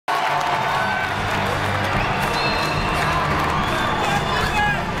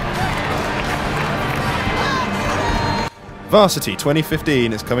Varsity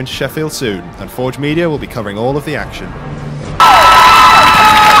 2015 is coming to Sheffield soon, and Forge Media will be covering all of the action. We'll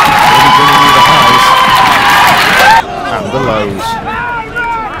be bringing you the highs and the lows.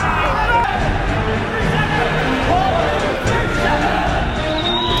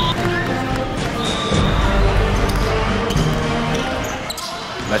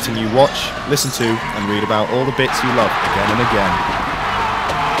 Letting you watch, listen to, and read about all the bits you love again and again.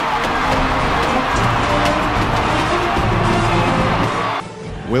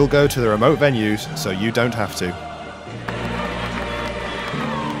 We'll go to the remote venues so you don't have to.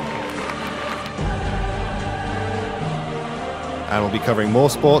 And we'll be covering more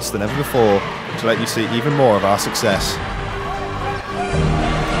sports than ever before to let you see even more of our success.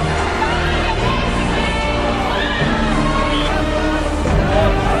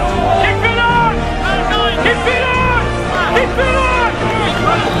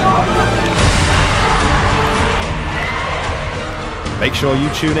 Make sure you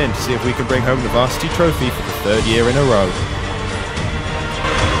tune in to see if we can bring home the Varsity Trophy for the 3rd year in a row.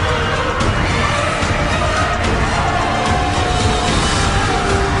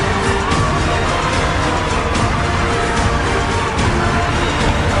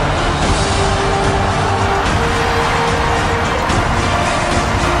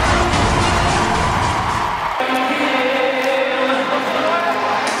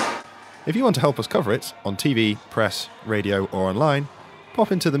 If you want to help us cover it on TV, press, radio or online,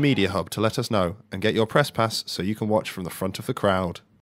 pop into the Media Hub to let us know and get your press pass so you can watch from the front of the crowd.